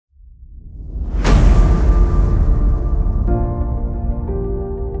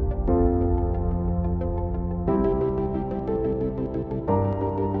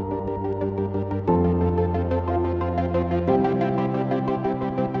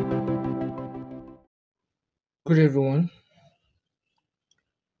Good everyone,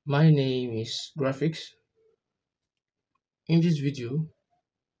 my name is Graphics. In this video,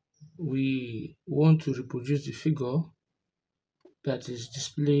 we want to reproduce the figure that is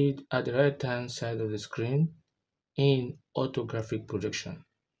displayed at the right hand side of the screen in orthographic projection.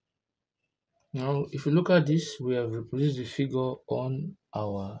 Now, if you look at this, we have reproduced the figure on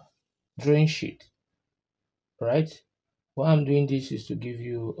our drawing sheet, right? Why I'm doing this is to give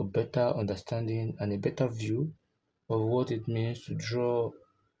you a better understanding and a better view of what it means to draw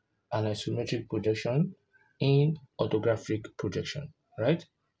an isometric projection in orthographic projection, right?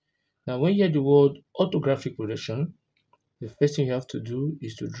 Now, when you hear the word orthographic projection, the first thing you have to do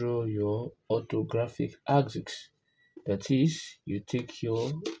is to draw your orthographic axis. That is, you take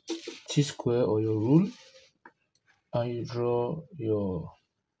your T-square or your rule and you draw your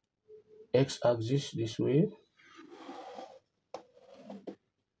x-axis this way,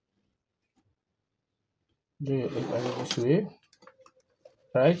 draw your x-axis this way,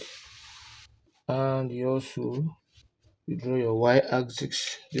 right? And you also draw your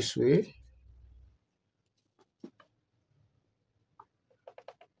y-axis this way.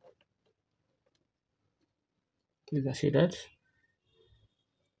 You can see that.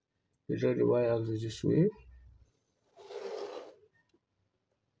 You draw the y-axis this way.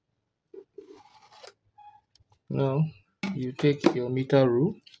 Now you take your meter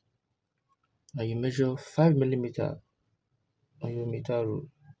rule and you measure 5 millimeter on your meter rule,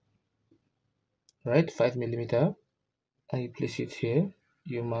 right? 5 millimeter, and you place it here.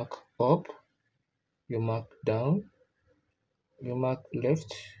 You mark up, you mark down, you mark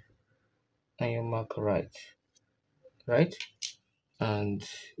left, and you mark right, right? And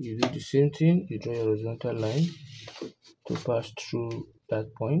you do the same thing. You draw a horizontal line to pass through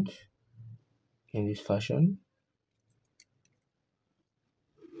that point in this fashion,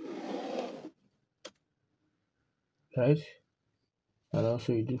 right? And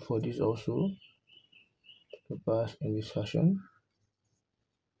also you do for this also to pass in this fashion.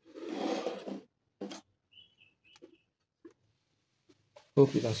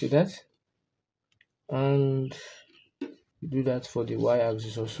 Hope you can see that. And you do that for the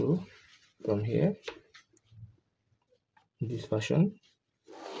y-axis also, from here in this fashion,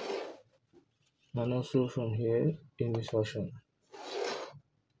 and also from here in this fashion.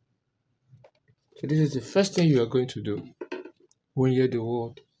 So this is the first thing you are going to do when you hear the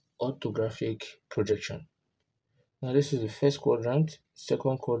word orthographic projection. Now this is the first quadrant,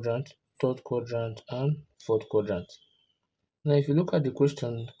 second quadrant, third quadrant, and fourth quadrant. Now if you look at the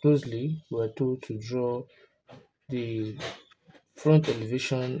question closely, we are told to draw the front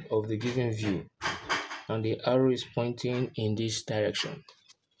elevation of the given view, and the arrow is pointing in this direction,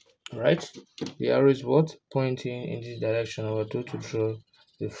 right? The arrow is what? Pointing in this direction, and we're told to draw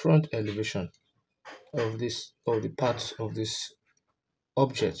the front elevation of the parts of this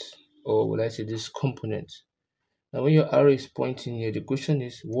object, or would I say this component. Now when your arrow is pointing here, the question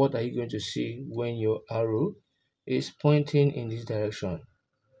is, what are you going to see when your arrow is pointing in this direction,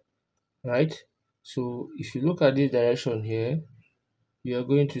 right? So if you look at this direction here, you are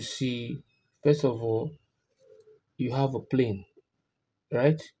going to see, first of all, you have a plane,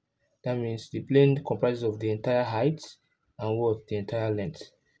 right? That means the plane comprises of the entire height and what? The entire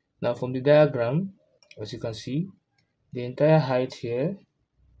length. Now from the diagram, as you can see, the entire height here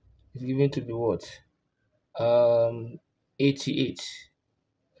is given to be what? 88,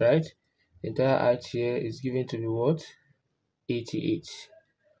 right? The entire height here is given to be what? 88.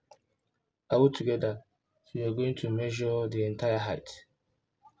 Altogether, so you're going to measure the entire height.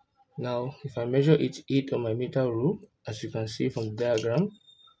 Now, if I measure 88 on my meter rule, as you can see from the diagram,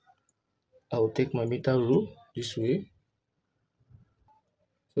 I will take my meter rule this way.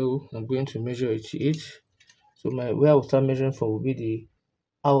 So I'm going to measure 88. So where I will start measuring from will be the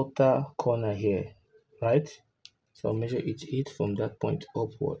outer corner here, right? So I'll measure 88 from that point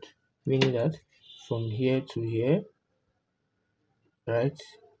upward, meaning that from here to here, right?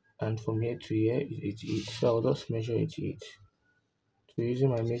 And from here to here is 88. So I'll just measure 88. So using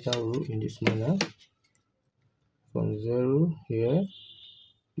my meter rule in this manner, from 0 here,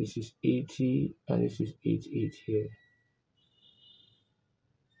 this is 80 and this is 88 here.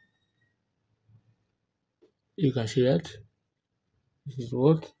 You can see that this is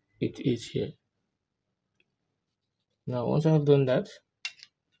what? 88 here. Now once I've done that,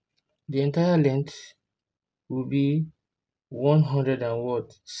 the entire length will be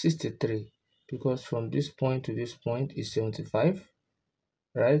 163, because from this point to this point is 75,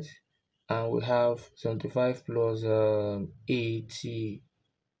 right? And we have 75 plus 80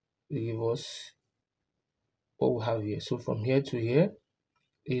 will give us what we have here. So from here to here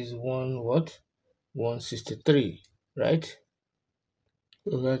is 1 what? 163, right?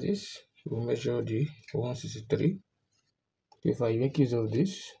 So that is, we'll measure the 163. If I make use of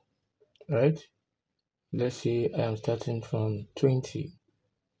this, right? Let's say I am starting from 20,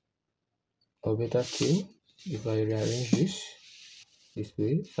 or better still, if I rearrange this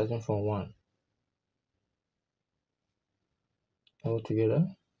way, starting from 1 altogether.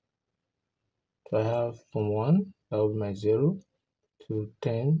 So I have from 1, that will be my 0, to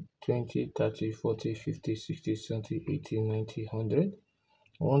 10, 20, 30, 40, 50, 60, 70, 80, 90, 100,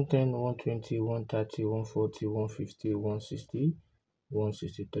 110, 120, 130, 140, 150, 160,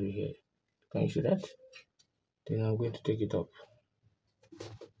 163 here. Can you see that? Then I'm going to take it up.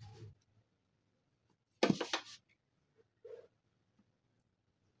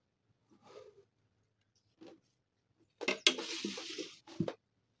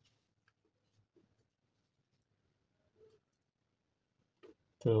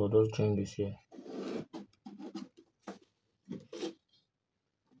 So I'll just join this here.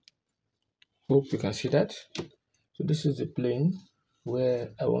 Hope you can see that. So this is the plane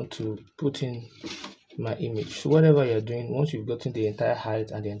where I want to put in my image. So whatever you're doing, once you've gotten the entire height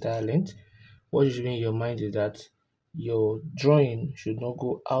and the entire length, what you should be in your mind is that your drawing should not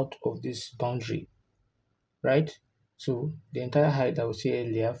go out of this boundary, right? So the entire height I was say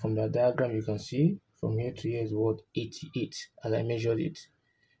earlier from the diagram, you can see from here to here is what, 88, as I measured it,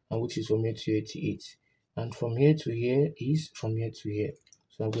 and which is from here to 88, and from here to here is from here to here.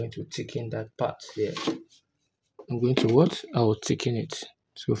 So I'm going to tick in that part there. I'm going to what? I will tick in it.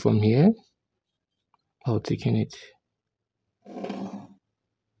 So from here, I'll tick in it.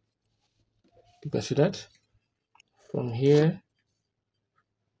 You can see that from here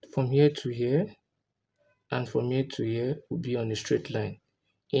to here, and from here to here will be on a straight line.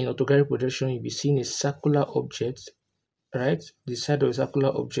 In orthographic projection, you'll be seeing a circular object, right? The side of a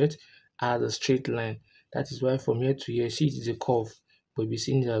circular object as a straight line. That is why from here to here, see it is a curve, but you'll be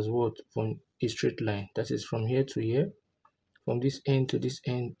seeing it as what? From a straight line. That is from here to here. From this end to this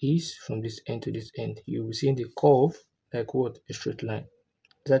end is from this end to this end. You'll be seeing the curve like what? A straight line.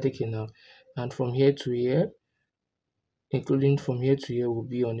 Is that taken now? And from here to here, including from here to here, will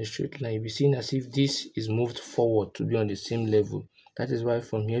be on a straight line. You'll be seeing as if this is moved forward to be on the same level. That is why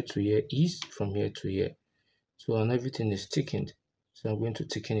from here to here is from here to here. So and everything is thickened. So I'm going to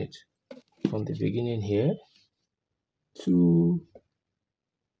thicken it from the beginning here to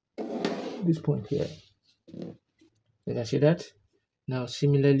this point here. You can see that. Now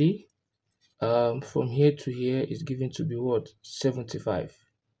similarly, from here to here is given to be what? 75,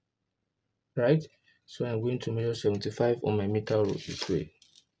 right? So I'm going to measure 75 on my meter rule this way.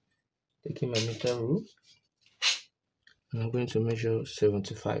 Taking my meter rule, and I'm going to measure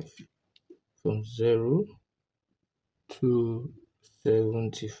 75 from 0 to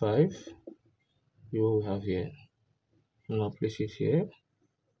 75. What we have here. Now place it here.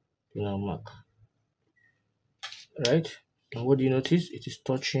 Then I'll mark. Right? And what do you notice? It is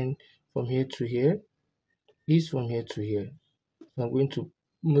touching from here to here. Is from here to here. So I'm going to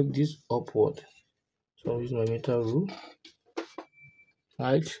make this upward. So I'll use my meter rule.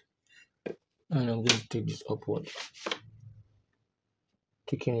 Right? And I'm going to take this upward.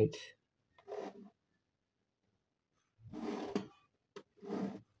 Taking it.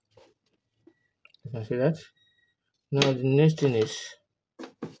 You can see that? Now the next thing is,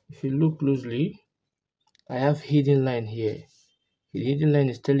 if you look closely, I have hidden line here. The hidden line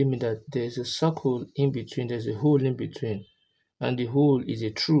is telling me that there's a circle in between, there's a hole in between, and the hole is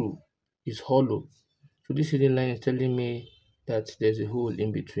is hollow. So this hidden line is telling me that there's a hole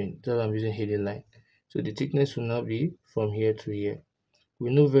in between. That's why I'm using hidden line. So the thickness will now be from here to here.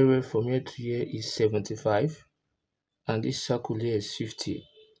 We know very well from here to here is 75, and this circle here is 50.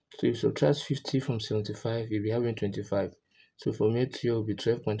 So if you subtract 50 from 75, you'll be having 25. So from here to here will be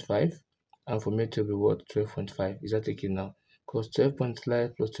 12.5, and from here to here will be what? 12.5. Is that taken now? Because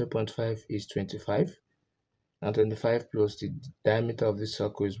 12.5 plus 12.5 is 25, and 25 plus the diameter of this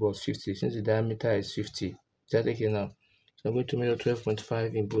circle is what? 50. Since the diameter is 50, is that taken now? So I'm going to measure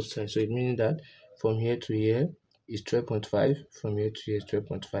 12.5 in both sides. So it means that from here to here is 12.5, from here to here is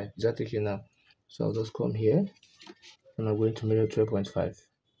 12.5. Is that taken now? So I'll just come here, and I'm going to measure 12.5.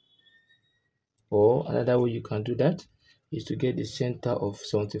 Or another way you can do that is to get the center of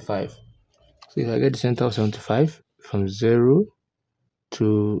 75. So if I get the center of 75 from 0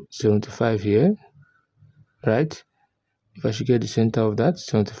 to 75 here, right? If I should get the center of that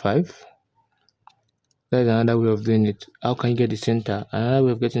 75, that's another way of doing it. How can you get the center? Another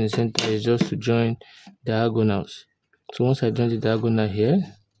way of getting the center is just to join diagonals. So once I join the diagonal here,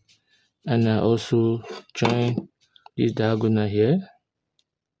 and I also join this diagonal here,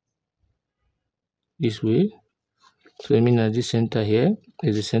 this way. So I mean that this center here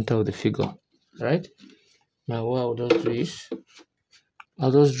is the center of the figure, right? Now what I'll just do is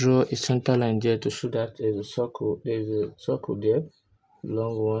I'll just draw a center line there to show that there's a circle there.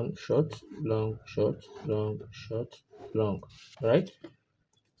 Long one, short, long, short, long, short, long, right?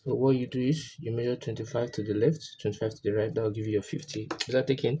 So what you do is you measure 25 to the left, 25 to the right, that will give you your 50. Is that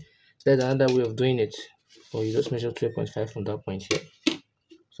taken? That's another way of doing it. Or you just measure 12.5 from that point here.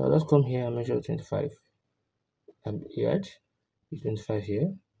 So I'll just come here and measure 25. Here, 25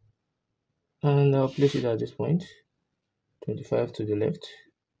 here. And I'll place it at this point. 25 to the left,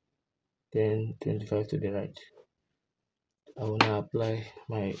 then 25 to the right. I will now apply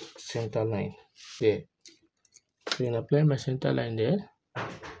my center line there. So when I apply my center line there,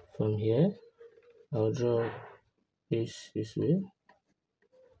 from here, I'll draw this way.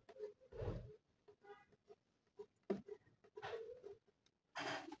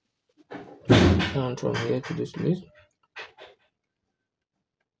 And from here to this place.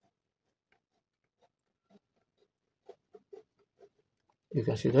 You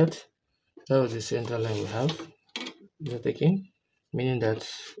can see that was the center line we have. Is that taken? Meaning that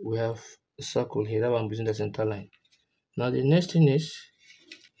we have a circle here. That one using the center line. Now the next thing is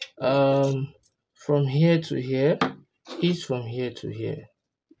from here to here is from here to here.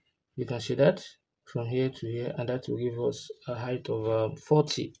 You can see that from here to here, and that will give us a height of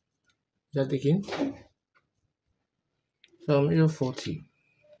 40. Is that taken? So I'll measure 40.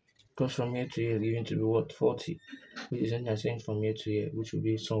 Because from here to here is going to be what? 40. Which is the same from here to here, which will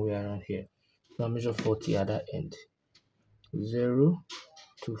be somewhere around here. So I'll measure 40 at that end. 0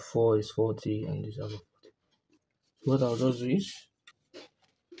 to 4 is 40, and this is 40. What I'll just do is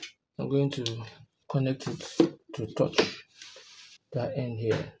I'm going to connect it to touch that end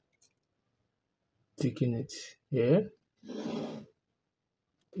here, taking it here.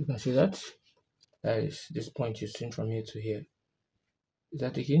 You can see that is this point is seen from here to here. Is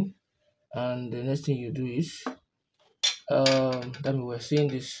that taken? And the next thing you do is that we're seeing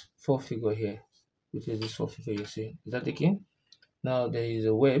this fourth figure here, which is this fourth figure you're seeing. Is that taken? Now there is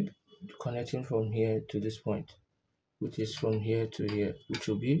a web connecting from here to this point, which is from here to here, which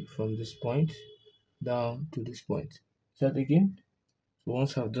will be from this point down to this point. Is that again? So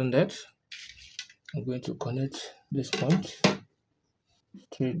once I've done that, I'm going to connect this point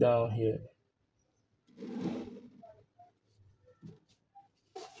straight down here.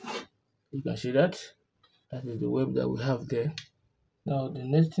 You can see that is the web that we have there. Now the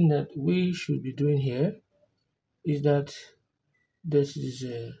next thing that we should be doing here is that this is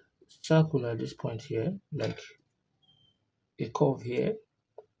a circle at this point here, like a curve here.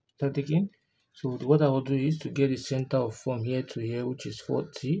 That again. So what I will do is to get the center of from here to here, which is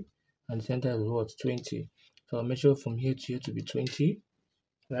 40, and the center is what? 20. So I'll measure from here to here to be 20,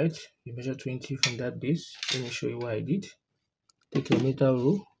 right? You measure 20 from that base. Let me show you what I did. Take a meter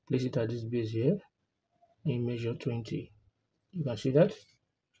rule, place it at this base here, and you measure 20. You can see that.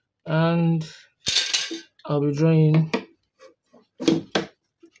 And I'll be drawing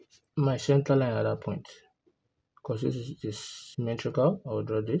my center line at that point. Because this is symmetrical, I'll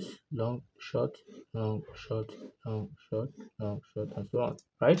draw this long, short, long, short, long, short, long, short, and so on,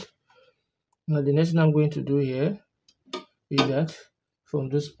 right? Now the next thing I'm going to do here is that from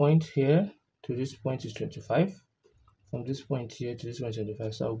this point here to this point is 25. From this point here to this point is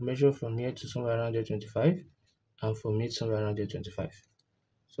 25. So I'll measure from here to somewhere around there 25, and from here somewhere around there 25.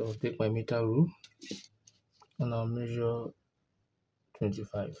 So I'll take my meter rule and I'll measure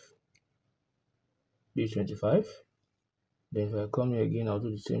 25. This 25. Then if I come here again, I'll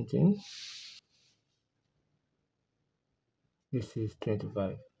do the same thing. This is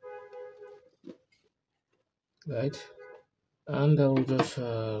 25, right? And I will just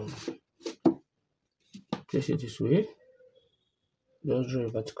place it this way. Just draw a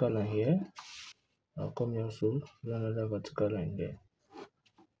vertical line here. I'll come here also, draw another vertical line there.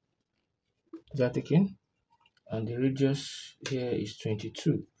 Is that taken? And the radius here is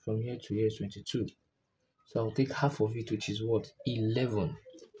 22. From here to here is 22. So I'll take half of it, which is what? 11.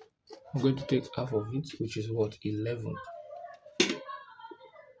 I'm going to take half of it, which is what? 11.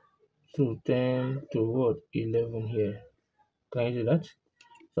 So 10 to what? 11 here. Can you do that?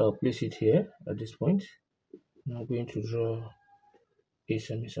 So I'll place it here at this point. And I'm going to draw a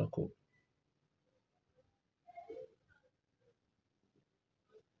semicircle.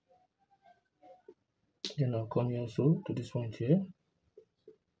 Then I'll come here also to this point here.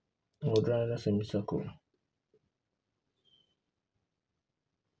 And we'll draw another semicircle.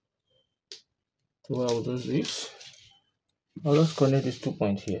 So what I'll just do is I'll just connect these 2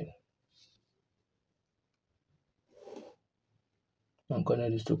 points here. And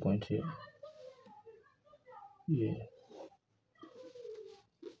connect these 2 points here. Yeah,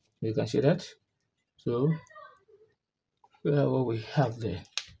 you can see that. So what we have there,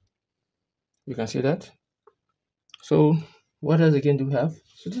 you can see that. So what else again do we have?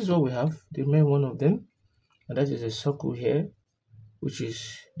 So this is what we have, the main one of them, and that is a circle here, which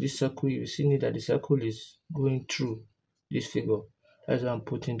is this circle. You see that the circle is going through this figure. That's why I'm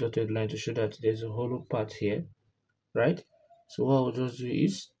putting dotted line to show that there's a hollow part here, right? So what I'll just do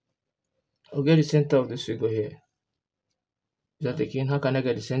is I'll get the center of this figure here. Is that again? How can I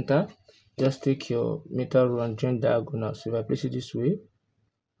get the center? Just take your meter rule and join diagonal. So if I place it this way,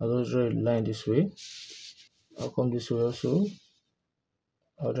 I'll just draw a line this way. I'll come this way also.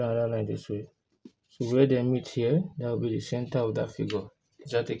 I'll draw another line this way. So where they meet here, that will be the center of that figure.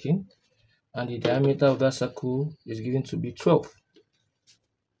 Is that taken? And the diameter of that circle is given to be 12.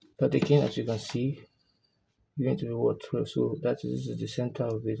 That taken, as you can see, given to be what, 12. So this is the center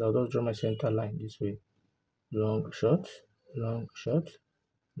of it. I'll just draw my center line this way. Long, short, long, short,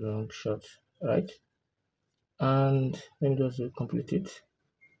 long, short. Right? And let me just complete it.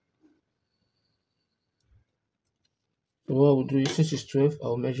 So what we'll do is, since it's 12,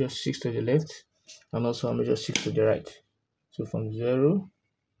 I'll measure 6 to the left, and also I'll measure 6 to the right. So from 0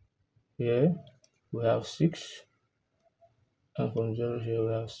 here we have 6, and from 0 here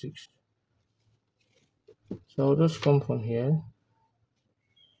we have 6. So I'll just come from here,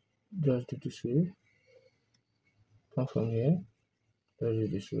 just do this way, come from here, just do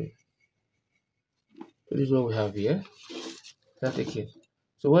this way. So this is what we have here. That's the key.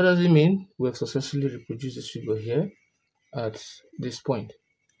 So what does it mean? We have successfully reproduced this figure here at this point.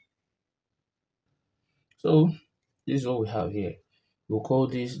 So this is what we have here. We'll call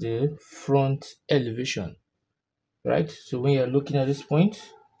this the front elevation, right? So when you're looking at this point,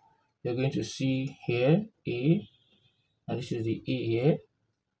 you're going to see here A, and this is the A here.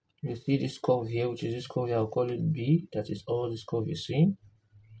 You see this curve here, which is this curve here, I'll call it B. That is all this curve you're seeing,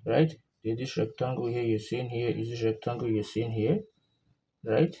 right? Then this rectangle here you're seeing here is this rectangle you're seeing here,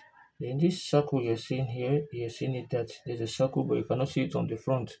 right? Then this circle you're seeing here, you're seeing it that there's a circle, but you cannot see it on the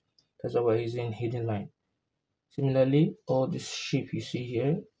front. That's why we're using hidden line. Similarly, all this shape you see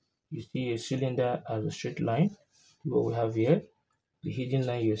here, you see a cylinder as a straight line. What we have here, the hidden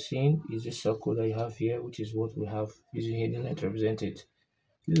line you're seeing is this circle that you have here, which is what we have using hidden line to represent it.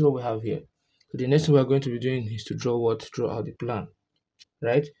 This is what we have here. So the next thing we're going to be doing is to draw out the plan,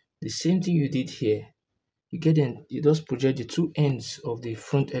 right? The same thing you did here. You just project the two ends of the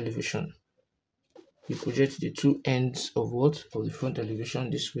front elevation. You project the two ends of the front elevation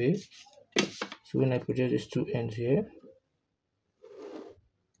this way. So when I project these two ends here,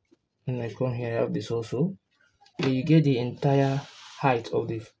 and I come here, I have this also. Then you get the entire height of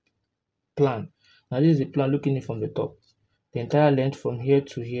the plan. Now this is the plan looking in from the top. The entire length from here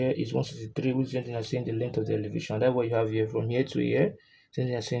to here is 163, which is something I'm saying the length of the elevation. That's what you have here from here to here.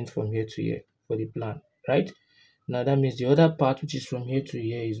 Something I'm saying from here to here for the plan, right? Now that means the other part, which is from here to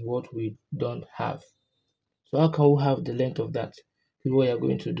here, is what we don't have. So how can we have the length of that? This is what we are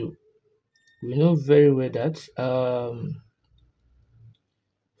going to do. We know very well that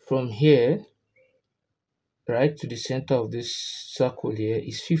from here, right, to the center of this circle here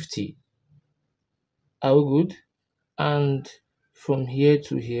is 50. Are we good? And from here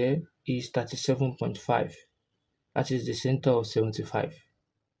to here is 37.5. That is the center of 75.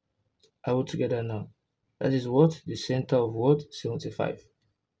 Are we together now? That is what? The center of what? 75.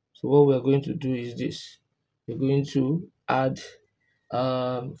 So what we are going to do is this. We're going to add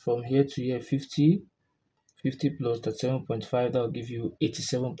from here to here 50 plus 37.5, that will give you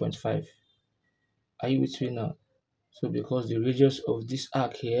 87.5. Are you with me now? So because the radius of this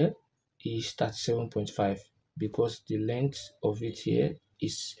arc here is 37.5, because the length of it here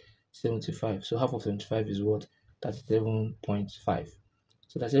is 75. So half of 75 is what? 37.5.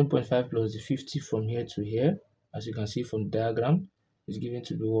 So 37.5 plus the 50 from here to here, as you can see from the diagram, is given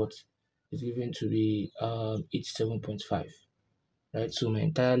to be what? Is given to be 87.5. Right, so my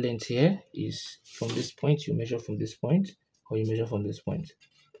entire length here is from this point, you measure from this point, or you measure from this point.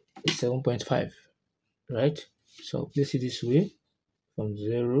 It's 7.5, right? So place it this way, from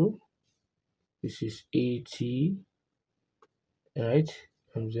 0, this is 80, right?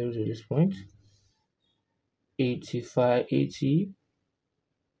 From 0 to this point, 85, 80,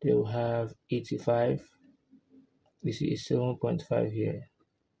 they will have 85, this is 7.5 here,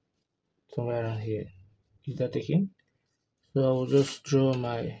 somewhere around here. Is that taken? So I will just draw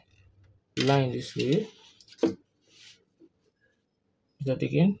my line this way. Is that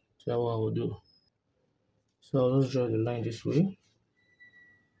taken? So that's what I will do. So I'll just draw the line this way.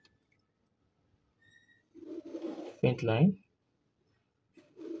 Faint line.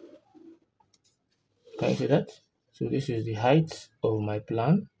 Can you see that? So this is the height of my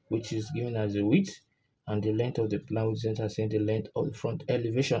plan, which is given as the width, and the length of the plan, which is saying the length of the front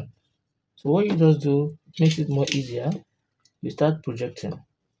elevation. So what you just do makes it more easier. You start projecting,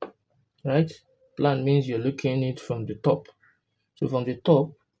 right? Plan means you're looking it from the top. So from the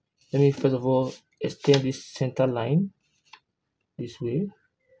top, let me first of all extend this center line this way.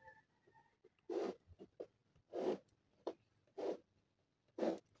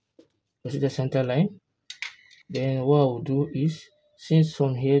 You see the center line? Then what I'll do is, since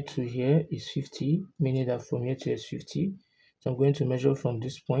from here to here is 50, meaning that from here to here is 50, so I'm going to measure from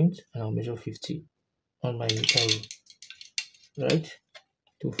this point and I'll measure 50 on my meter rule, right?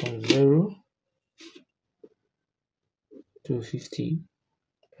 So from 0 to 50,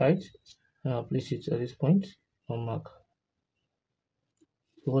 right? And I'll place it at this point on mark.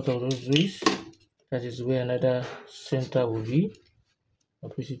 So what I'll just do is, that is where another center will be. I'll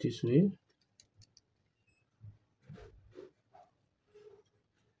place it this way.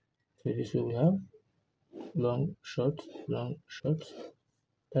 So this way we have long, short, long, short.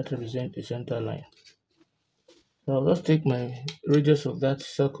 That represents the center line. So I'll just take my radius of that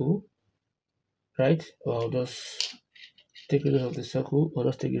circle, right? Or I'll just take radius of the circle, or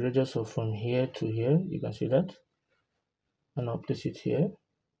just take the radius of from here to here. You can see that. And I'll place it here.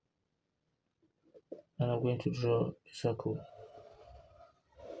 And I'm going to draw the circle.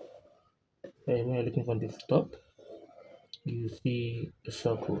 When you're looking from the top, you see the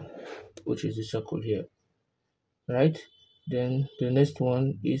circle, which is the circle here, right? Then the next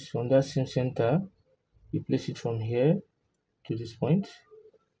one is from that same center. You place it from here to this point.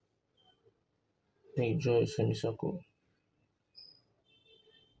 Then you draw a semicircle.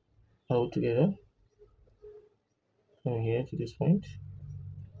 All together from here to this point,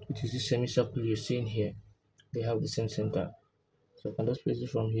 which is the semicircle you're seeing here. They have the same center. So I can just place it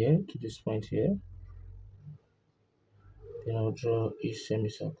from here to this point here. Then I'll draw a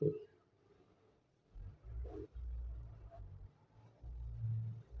semicircle.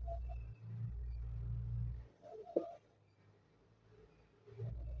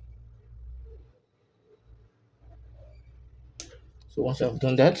 So once I've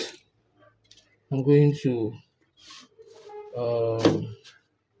done that, I'm going to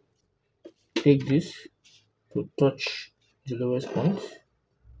take this to touch the lowest point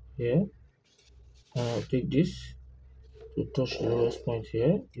here, and I'll take this to touch the lowest point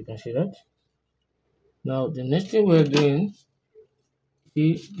here. You can see that. Now the next thing we're doing,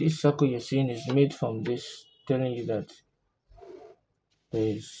 see, this circle you're seeing is made from this, telling you that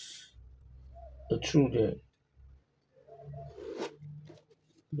there is a true there.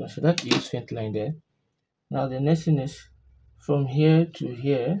 You can see that use faint line there. Now the next thing is from here to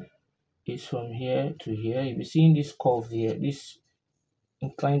here is from here to here. You'll be seeing this curve here, this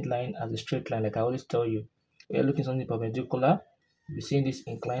inclined line as a straight line, like I always tell you. When you're looking something perpendicular, you'll be seeing this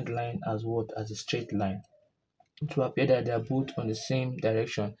inclined line as what? As a straight line. It will appear that they are both on the same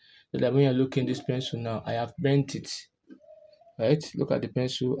direction. So that when you're looking this pencil now, I have bent it. Right? Look at the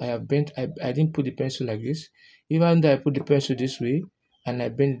pencil. I have bent, I didn't put the pencil like this. Even though I put the pencil this way and I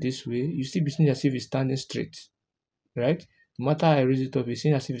bend it this way, you still be seeing as if it's standing straight. Right? No matter how I raise it up, you're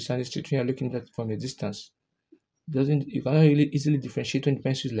seeing as if it's standing straight when you're looking at it from a distance. You cannot really easily differentiate when the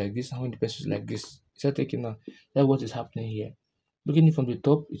pencil is like this and when the pencil is like this. Start taking now. That's what is happening here. Looking it from the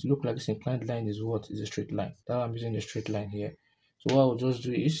top, it looks like this inclined line is what? Is a straight line. That's why I'm using a straight line here. So what I'll just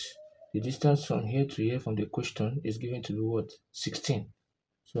do is the distance from here to here from the question is given to be what? 16.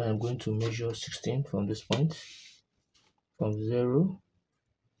 So I'm going to measure 16 from this point, from 0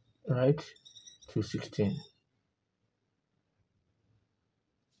 right to 16.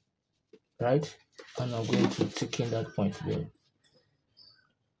 Right? And I'm going to take in that point there.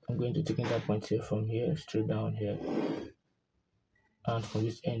 I'm going to take in that point here from here straight down here, and from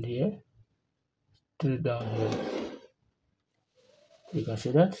this end here straight down here. You can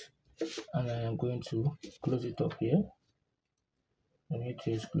see that, and I am going to close it up here. And it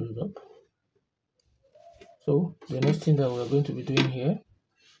is closed up. So the next thing that we're going to be doing here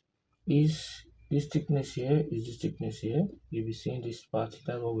is this thickness here is this thickness here. You'll be seeing this part.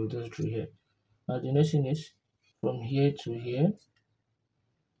 That's what we'll just draw here. Now the next thing is from here to here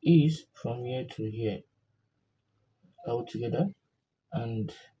is from here to here all together, and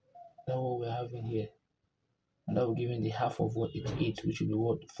that's what we're having here. And that will give me the half of what it is, which will be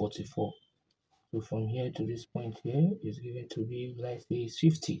what? 44. So from here to this point here is given to be, like say,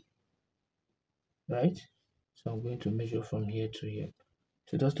 50. Right? So I'm going to measure from here to here.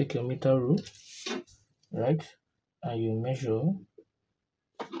 So just take your meter rule, right? And you measure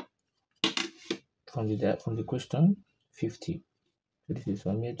from the question 50. So this is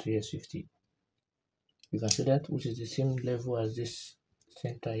from here to here is 50. You can see that, which is the same level as this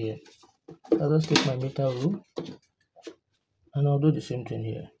center here. I'll just take my meter rule and I'll do the same thing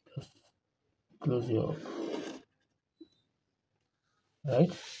here. Just close it up,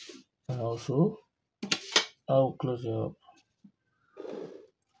 right? And also I'll close it up.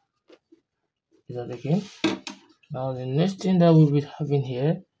 Is that okay? Now the next thing that we'll be having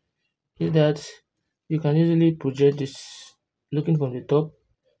here is that you can easily project this, looking from the top,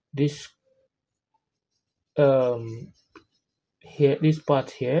 this here, this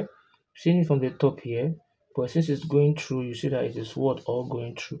part here, seeing it from the top here, but since it's going through, you see that it is what all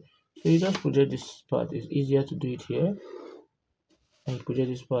going through. So you just project this part. It's easier to do it here, and you project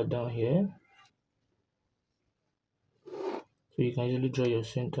this part down here. So you can easily draw your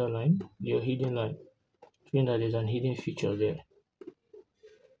center line, your hidden line, showing that there's an hidden feature there.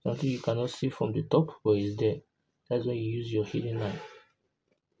 Something you cannot see from the top, but it's there. That's why you use your hidden line.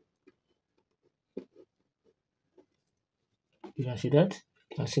 You can see that.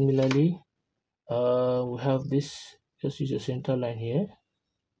 And similarly, we have this. Just use your center line here.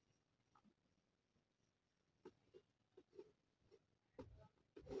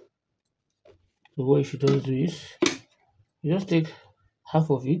 So what you should just do is, you just take half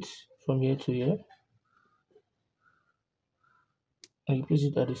of it from here to here, and you place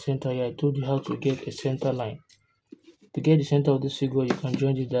it at the center here. I told you how to get a center line. To get the center of this figure, you can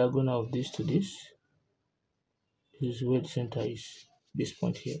join the diagonal of this to this. This is where the center is, this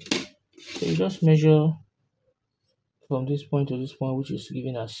point here. So you just measure from this point to this point, which is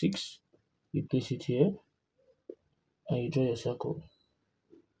given as 6. You place it here, and you draw your circle.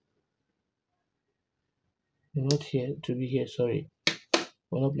 Not here, to be here, sorry.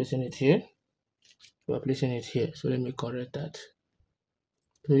 We're not placing it here, we're placing it here. So let me correct that.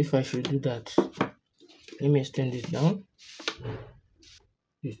 So if I should do that, let me extend this down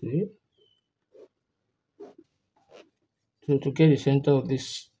this way. So to get the center of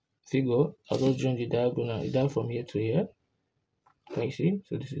this figure, I'll just join the diagonal down from here to here. Can you see?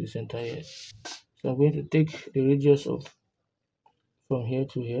 So this is the center here. So I'm going to take the radius of from here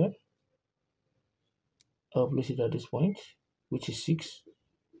to here. I'll place it at this point, which is 6.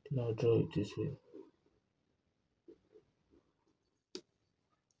 Then I'll draw it this way.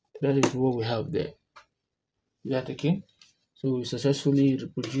 That is what we have there. Is that okay? So we successfully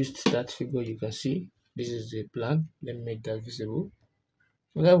reproduced that figure. You can see this is the plan. Let me make that visible.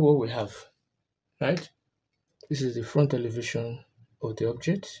 So that's what we have, right? This is the front elevation of the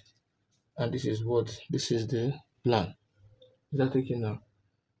object, and this is the plan. Is that okay now?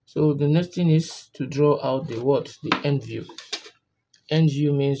 So the next thing is to draw out the end view. End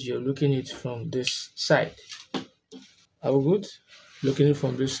view means you're looking it from this side. Are we good? Looking it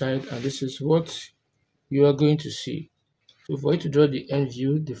from this side, and this is what you are going to see. So for you to draw the end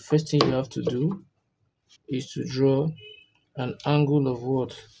view, the first thing you have to do is to draw an angle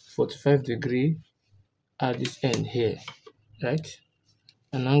of 45 degree at this end here, right?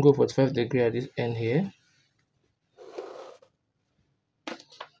 An angle of 45 degree at this end here.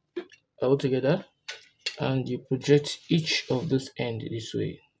 All together, and you project each of those ends this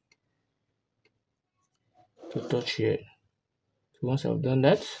way to touch here. So once I've done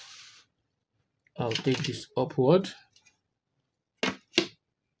that, I'll take this upward.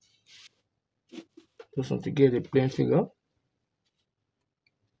 Just want to get a plane figure,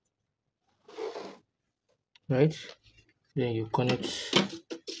 right? Then you connect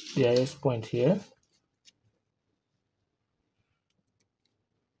the highest point here.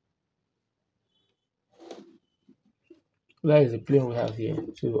 That is the plane we have here.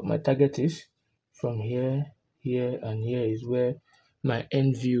 So my target is from here, here, and here is where my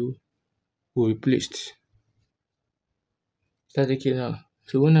end view will be placed. That's okay now.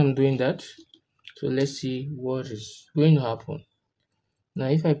 So when I'm doing that, so let's see what is going to happen. Now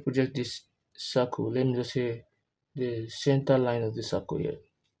if I project this circle, let me just say the center line of the circle here.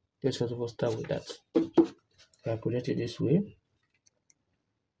 Let's first of all start with that. If I project it this way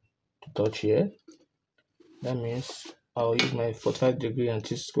to touch here, that means I'll use my 45 degree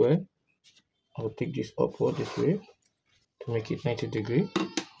anti-square. I'll take this upward this way to make it 90 degree.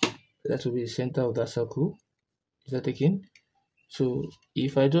 That will be the center of that circle. Is that taken? So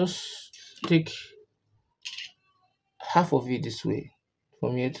if I just take half of it this way,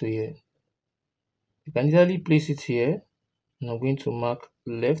 from here to here, you can easily place it here, and I'm going to mark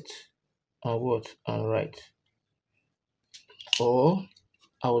left and right. Or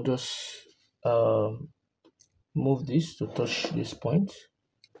I will just move this to touch this point,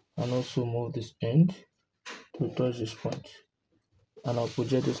 and also move this end to touch this point, and I'll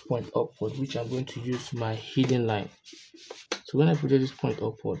project this point upward, which I'm going to use my hidden line. So when I project this point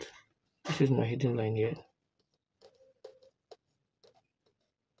upward, This is my hidden line here,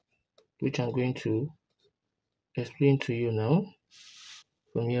 which I'm going to explain to you now.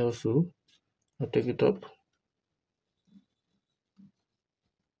 From here also, I'll take it up.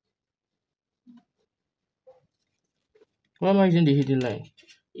 Why am I using the hidden line?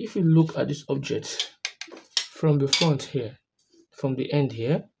 If you look at this object from the front here, from the end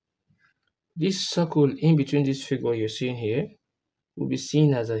here, this circle in between this figure you're seeing here will be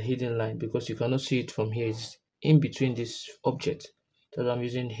seen as a hidden line because you cannot see it from here. It's in between this object. So I'm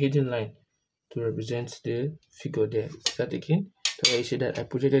using hidden line to represent the figure there. Is that taken? So you see that I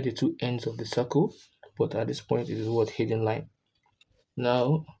projected the two ends of the circle, but at this point it is what hidden line.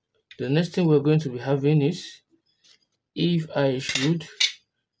 Now, the next thing we're going to be having is if I should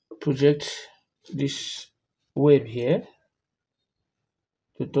project this web here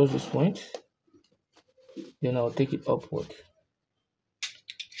to touch this point, then I'll take it upward.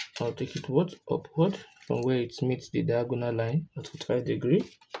 I'll take it upward from where it meets the diagonal line at 45 degrees.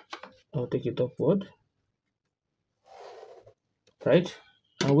 I'll take it upward, right?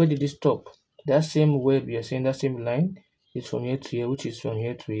 And where did it stop? That same web you're seeing, that same line is from here to here, which is from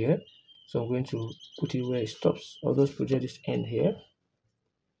here to here. So I'm going to put it where it stops. I'll just project this end here.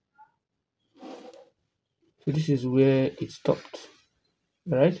 So this is where it stopped,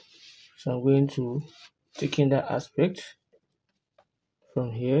 right? So I'm going to take in that aspect from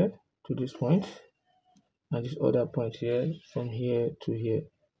here to this point, and this other point here from here to here,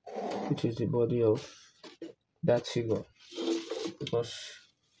 which is the body of that figure. Because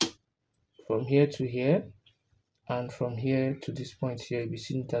from here to here and from here to this point here, be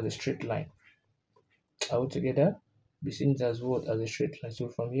seen it as a straight line. Altogether, be seen it as what? As a straight line. So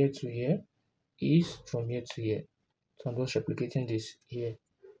from here to here is from here to here. So I'm just replicating this here.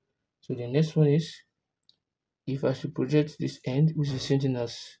 So the next one is if I should project this end, which is the same thing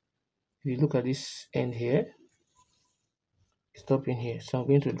as if you look at this end here, stop in here. So I'm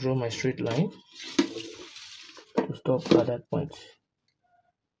going to draw my straight line to stop at that point.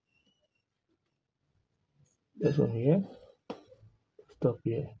 That's from here, stop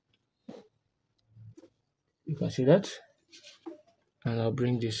here. You can see that, and I'll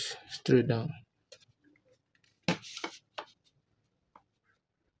bring this straight down.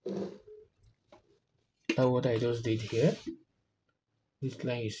 That's what I just did here. This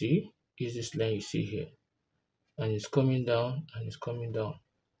line you see is this line you see here, and it's coming down and it's coming down.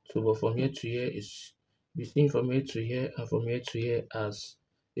 So but from here to here is be seen from here to here and from here to here as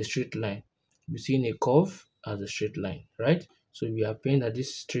a straight line. Be seen a curve as a straight line, right? So we are paying that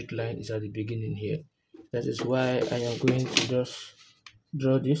this straight line is at the beginning here. That is why I am going to just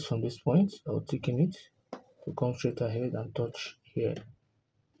draw this from this point. I'll thicken it to come straight ahead and touch here.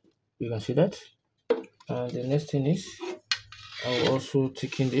 You can see that. And the next thing is I will also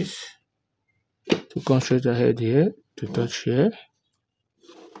thicken this to come straight ahead here to touch here,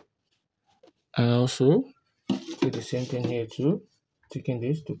 and also do the same thing here too, thicken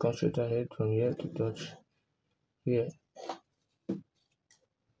this to come straight ahead from here to touch here. Then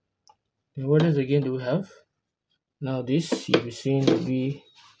what else again do we have? Now this you'll be seeing will be,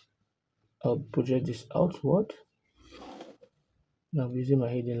 I'll project this outward. Now I'm using my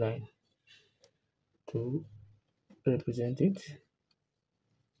hidden line to represent it.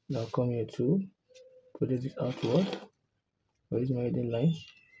 Now come here to project this outward. I'll use my hidden line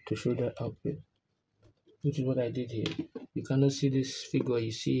to show that outward, which is what I did here. You cannot see this figure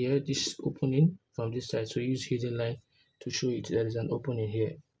you see here, this opening from this side, so use hidden line to show it there is an opening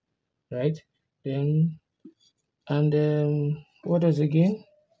here, right? Then and what else again?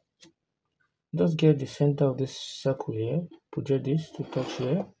 Just get the center of this circle here, project this to touch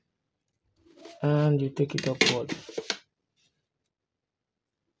here, and you take it upward.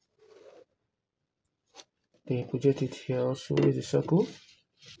 Then you project it here also with the circle.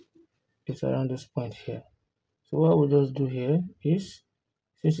 It's around this point here. So what we'll just do here is,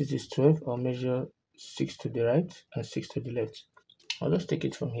 since it is 12, I'll measure 6 to the right and 6 to the left. I'll just take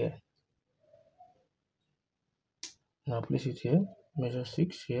it from here. Now place it here, measure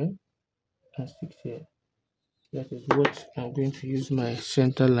 6 here and 6 here. That is what I'm going to use my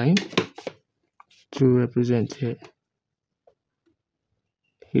center line to represent here.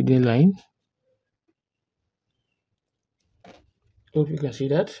 Hidden line. Hope you can see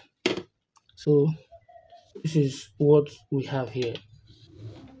that. So this is what we have here.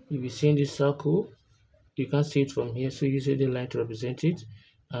 If you see this circle, you can't see it from here, so use the line to represent it.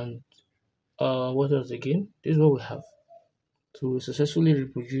 And what else again? This is what we have. To successfully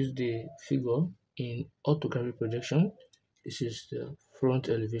reproduce the figure in orthographic projection, this is the front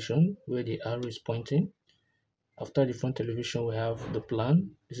elevation where the arrow is pointing. After the front elevation, we have the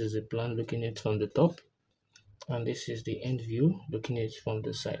plan. This is the plan looking at it from the top, and this is the end view looking at it from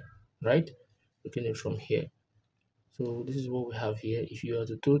the side, right? Looking at it from here. So this is what we have here. If you are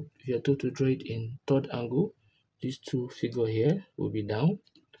told to draw it in third angle, these two figure here will be down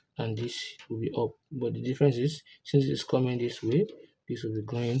and this will be up. But the difference is, since it's coming this way, this will be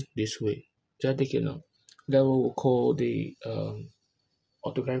going this way. Just take it now. That what we'll call the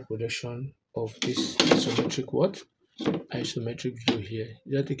orthographic projection of this isometric what? Isometric view here.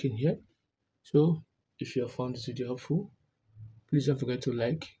 Just taken here. So if you have found this video helpful, please don't forget to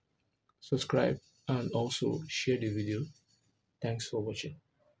like, subscribe, and also share the video. Thanks for watching.